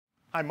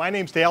Hi, my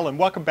name's Dale and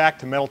welcome back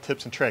to Metal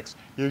Tips and Tricks,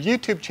 your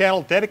YouTube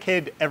channel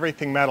dedicated to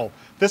everything metal.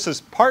 This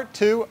is part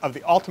 2 of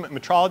the Ultimate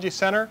Metrology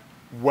Center,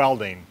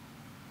 Welding.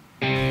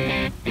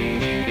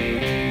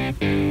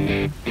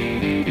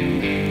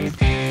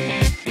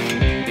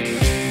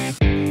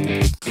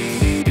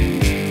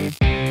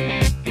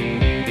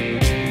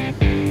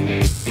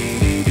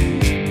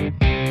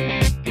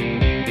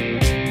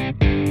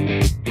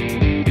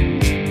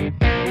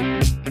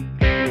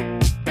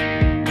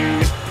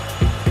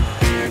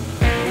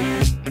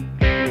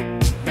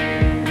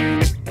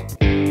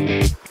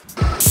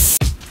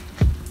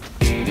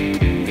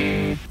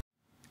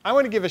 I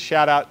want to give a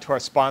shout out to our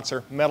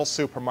sponsor, Metal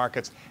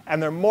Supermarkets,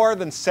 and there are more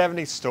than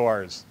 70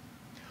 stores.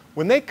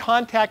 When they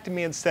contacted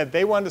me and said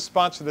they wanted to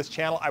sponsor this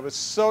channel, I was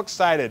so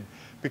excited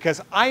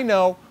because I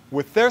know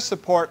with their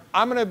support,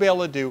 I'm going to be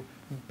able to do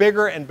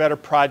bigger and better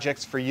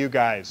projects for you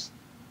guys.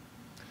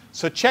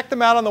 So check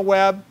them out on the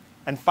web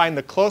and find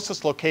the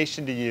closest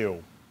location to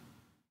you.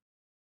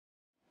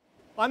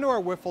 Onto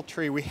our wiffle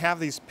tree, we have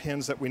these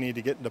pins that we need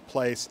to get into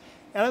place.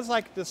 And as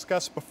I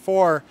discussed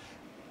before,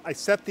 I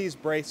set these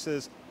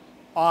braces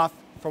off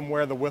from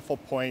where the wiffle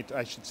point,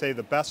 I should say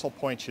the bezel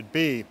point should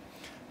be.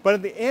 But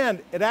in the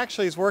end, it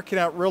actually is working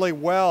out really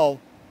well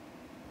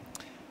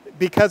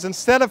because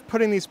instead of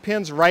putting these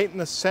pins right in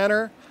the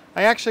center,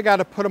 I actually got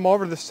to put them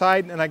over to the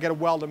side and I got to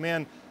weld them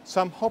in.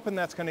 So I'm hoping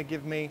that's going to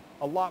give me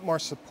a lot more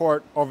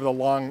support over the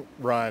long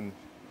run.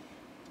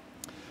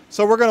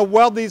 So we're going to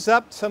weld these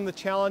up. Some of the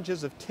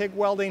challenges of TIG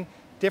welding,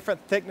 different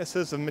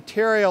thicknesses of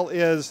material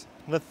is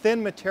the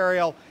thin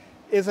material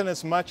isn't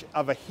as much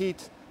of a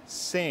heat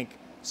sink.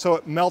 So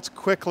it melts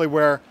quickly,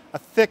 where a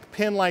thick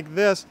pin like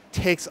this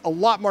takes a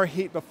lot more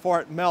heat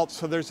before it melts.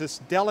 So there's this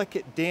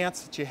delicate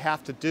dance that you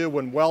have to do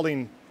when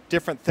welding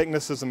different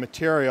thicknesses of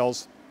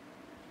materials.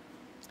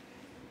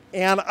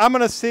 And I'm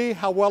going to see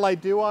how well I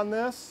do on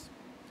this.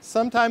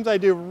 Sometimes I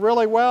do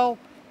really well,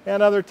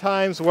 and other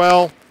times,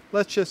 well,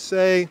 let's just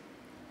say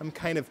I'm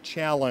kind of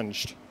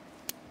challenged.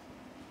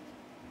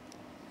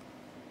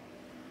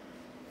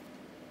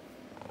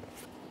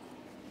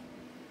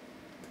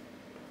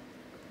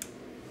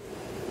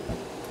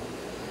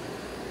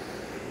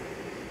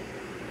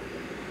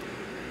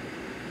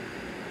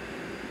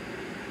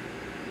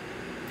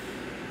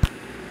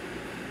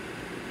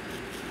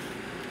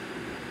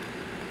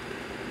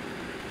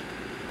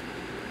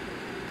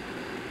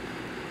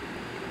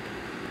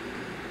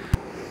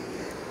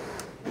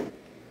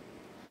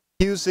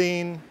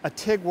 Using a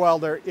TIG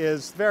welder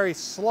is very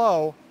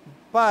slow,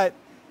 but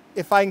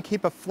if I can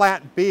keep a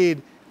flat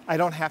bead, I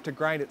don't have to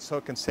grind it, so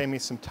it can save me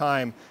some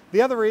time.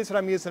 The other reason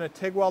I'm using a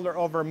TIG welder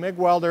over a MIG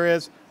welder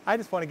is I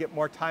just want to get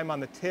more time on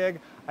the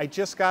TIG. I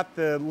just got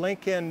the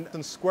Lincoln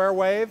Square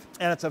Wave,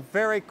 and it's a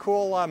very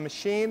cool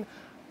machine.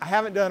 I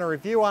haven't done a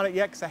review on it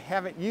yet because I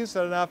haven't used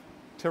it enough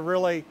to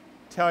really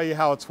tell you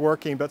how it's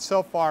working, but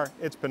so far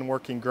it's been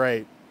working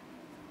great.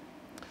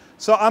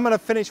 So I'm going to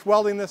finish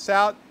welding this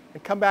out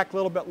and come back a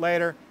little bit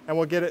later and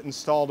we'll get it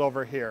installed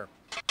over here.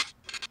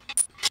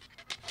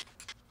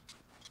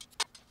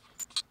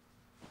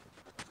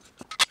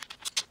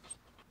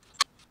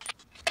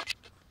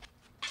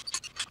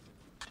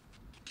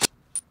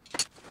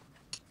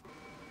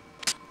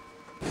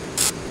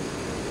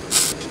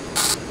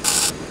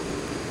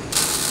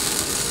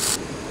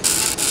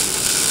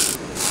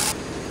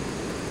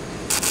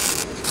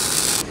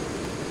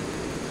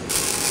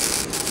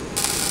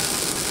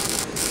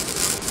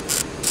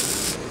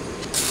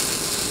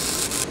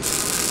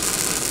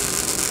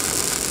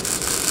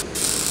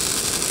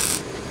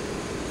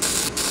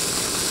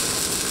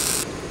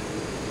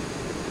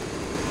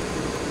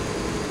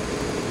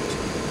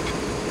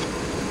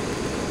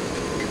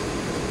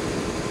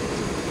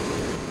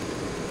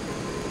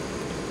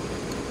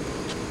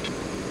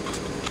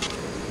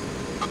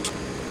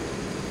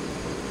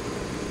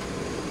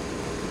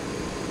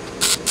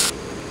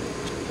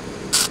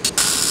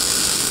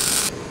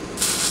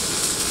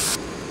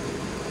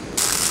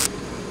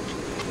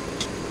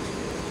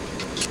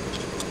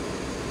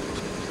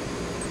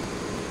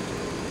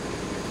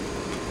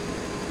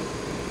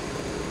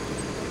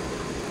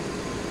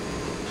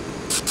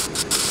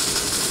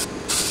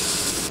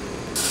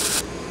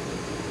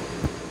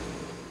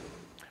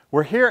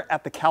 We're here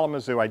at the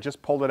Kalamazoo. I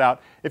just pulled it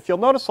out. If you'll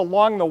notice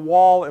along the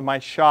wall in my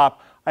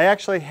shop, I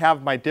actually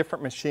have my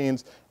different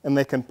machines and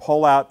they can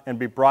pull out and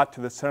be brought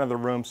to the center of the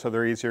room so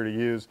they're easier to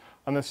use.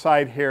 On the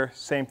side here,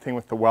 same thing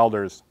with the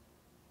welders.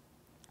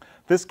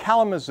 This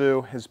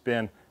Kalamazoo has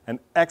been an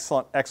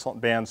excellent,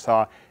 excellent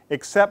bandsaw,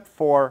 except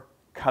for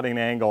cutting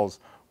angles.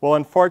 Well,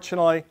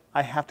 unfortunately,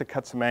 I have to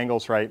cut some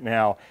angles right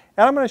now.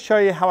 And I'm going to show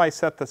you how I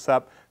set this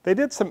up. They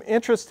did some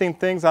interesting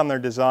things on their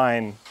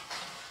design.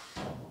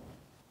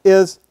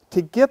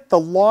 To get the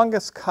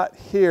longest cut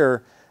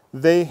here,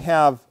 they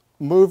have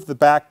moved the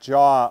back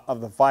jaw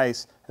of the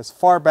vise as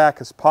far back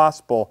as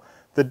possible.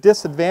 The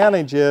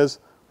disadvantage is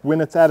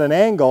when it's at an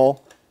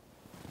angle,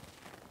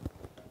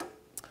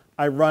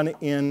 I run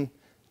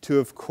into,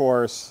 of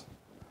course,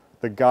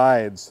 the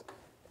guides.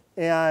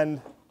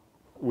 And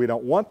we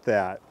don't want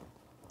that.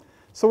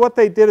 So what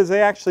they did is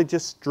they actually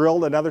just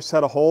drilled another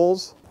set of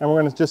holes, and we're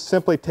going to just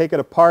simply take it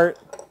apart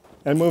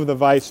and move the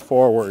vise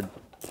forward.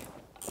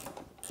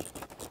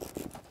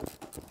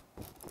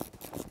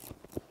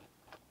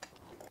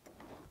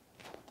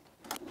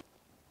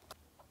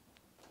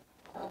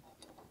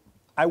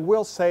 I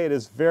will say it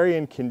is very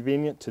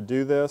inconvenient to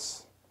do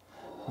this,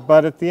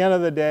 but at the end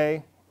of the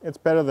day, it's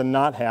better than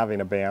not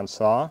having a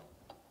bandsaw.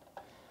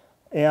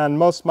 And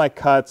most of my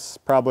cuts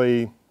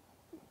probably,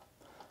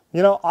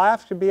 you know, I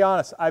have to be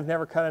honest, I've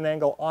never cut an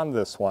angle on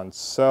this one.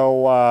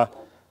 So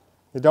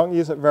you don't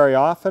use it very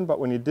often, but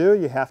when you do,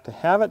 you have to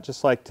have it,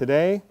 just like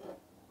today.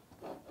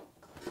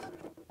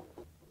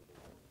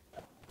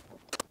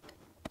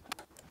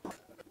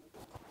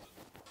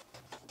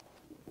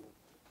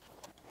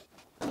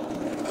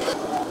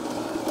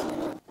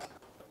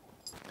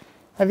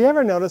 Have you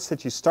ever noticed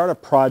that you start a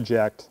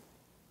project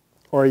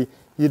or you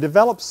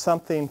develop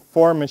something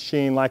for a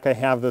machine like I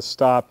have this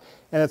stop,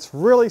 and it's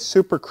really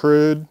super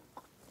crude,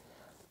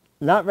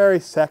 not very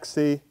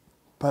sexy,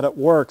 but it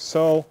works.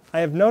 So I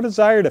have no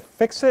desire to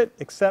fix it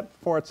except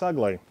for it's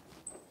ugly.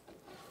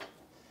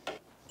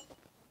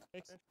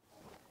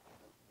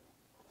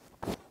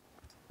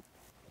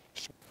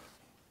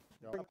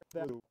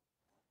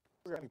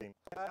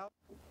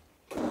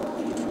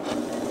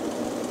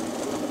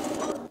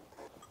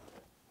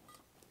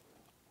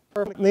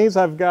 These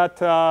I've got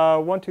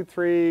 12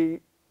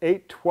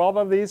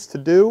 of these to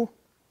do.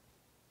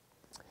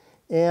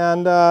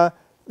 And the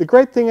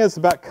great thing is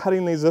about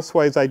cutting these this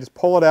way is I just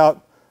pull it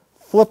out,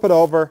 flip it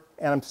over,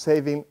 and I'm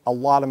saving a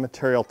lot of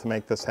material to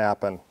make this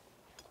happen.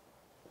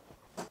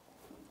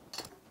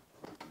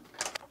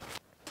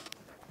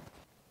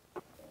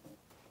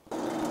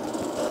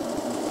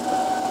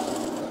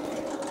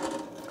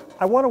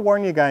 I want to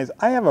warn you guys,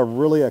 I have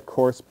a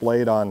coarse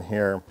blade on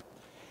here.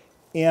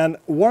 And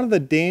one of the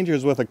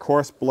dangers with a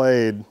coarse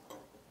blade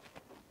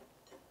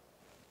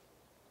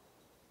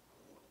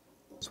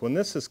is when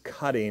this is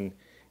cutting,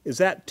 is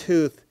that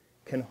tooth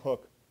can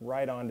hook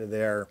right onto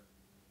there.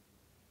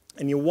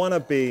 And you want to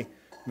be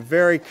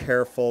very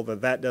careful that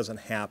that doesn't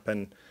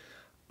happen.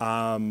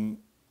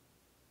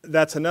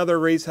 That's another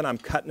reason I'm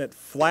cutting it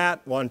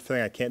flat. One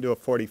thing, I can't do a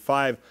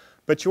 45,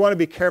 but you want to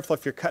be careful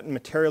if you're cutting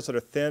materials that are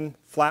thin,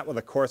 flat with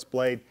a coarse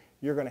blade,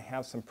 you're going to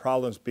have some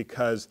problems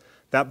because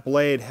that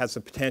blade has the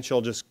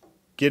potential to just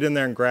get in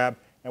there and grab,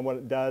 and what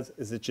it does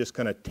is it's just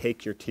going to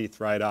take your teeth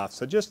right off.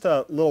 So just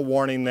a little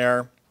warning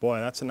there. Boy,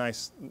 that's a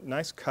nice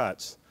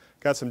cuts.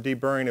 Got some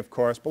deburring, of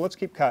course, but let's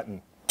keep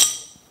cutting.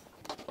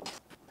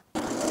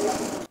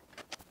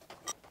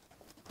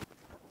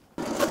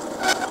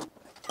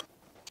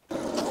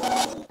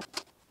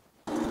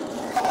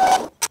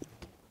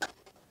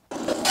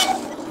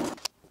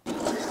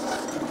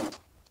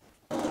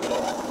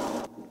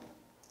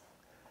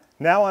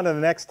 Now on to the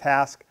next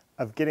task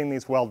of getting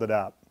these welded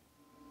up.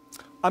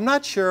 I'm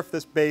not sure if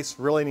this base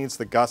really needs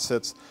the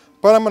gussets,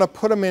 but I'm going to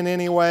put them in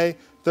anyway.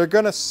 They're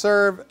going to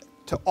serve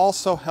to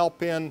also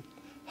help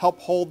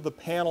hold the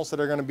panels that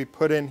are going to be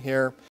put in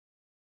here.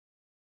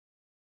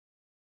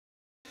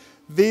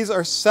 These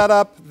are set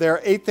up, they're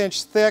 1/8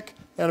 inch thick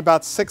and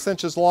about 6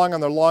 inches long on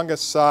their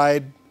longest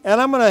side.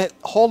 And I'm going to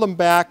hold them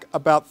back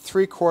about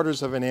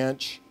 3/4 of an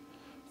inch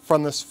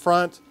from this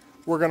front.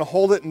 We're going to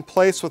hold it in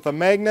place with a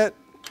magnet.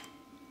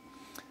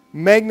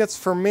 Magnets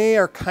for me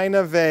are kind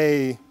of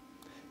a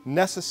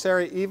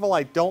necessary evil.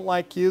 I don't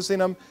like using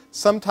them.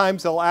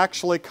 Sometimes they'll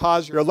actually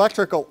cause your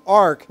electrical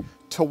arc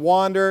to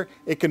wander.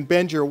 It can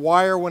bend your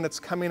wire when it's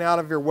coming out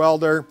of your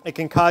welder. It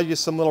can cause you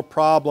some little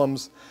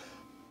problems.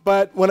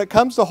 But when it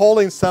comes to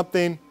holding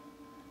something,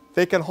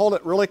 they can hold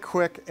it really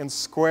quick and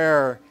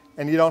square,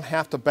 and you don't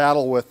have to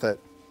battle with it.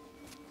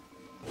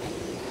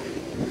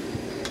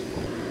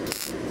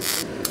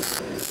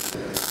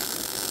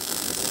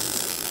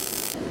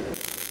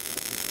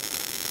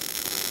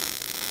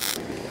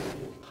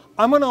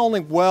 I'm going to only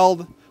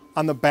weld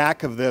on the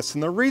back of this,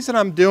 and the reason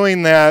I'm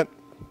doing that,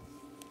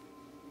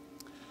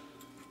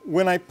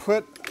 when I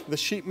put the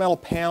sheet metal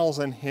panels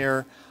in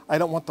here, I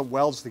don't want the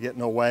welds to get in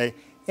the way.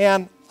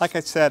 And like I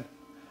said,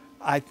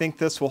 I think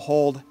this will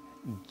hold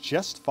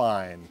just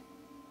fine.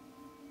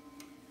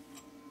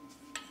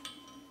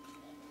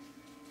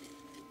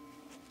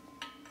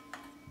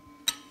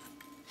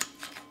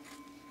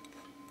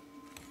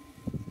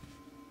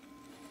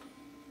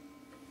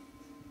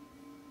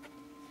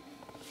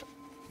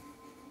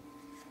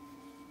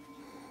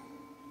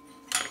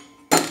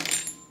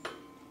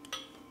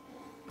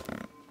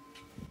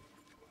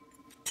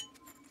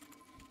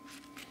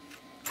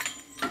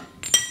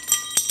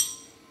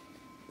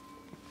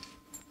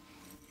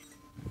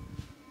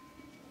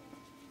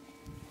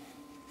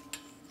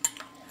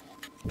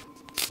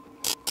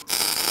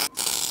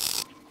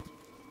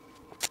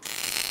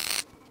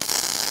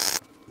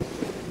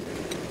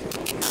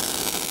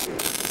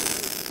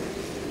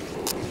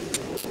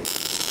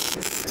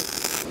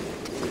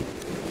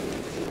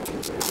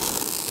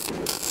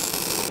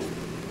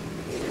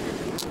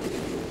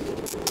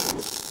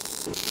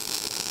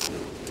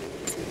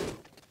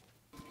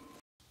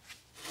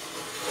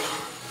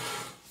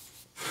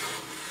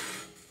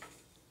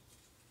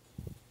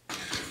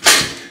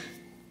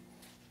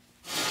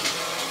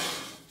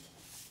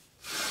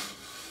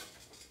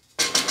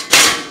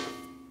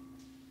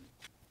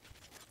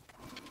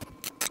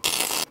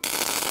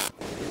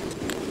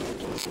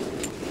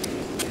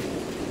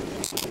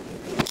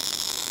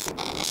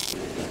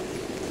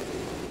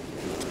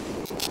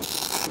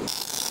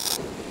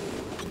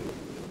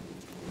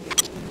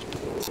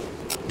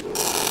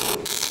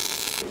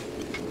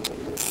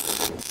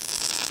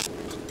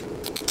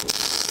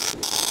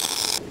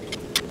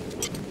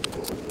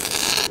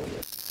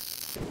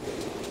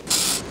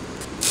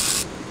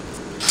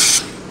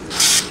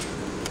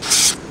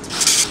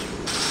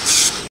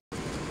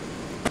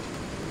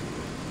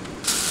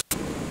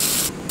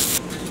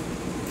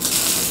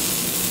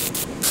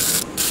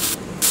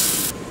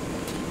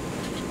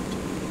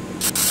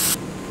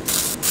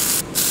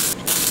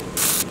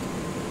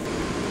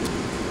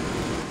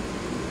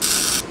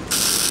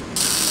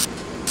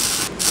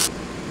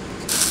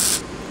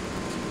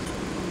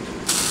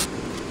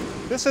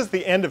 This is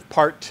the end of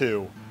part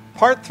 2.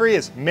 Part 3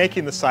 is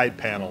making the side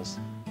panels.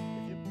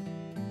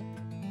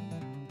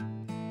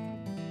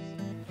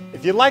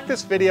 If you like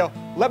this video,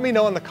 let me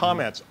know in the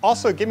comments.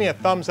 Also, give me a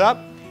thumbs up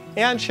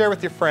and share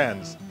with your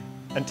friends.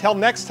 Until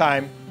next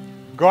time,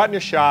 go out in your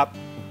shop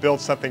and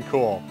build something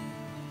cool.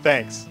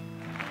 Thanks.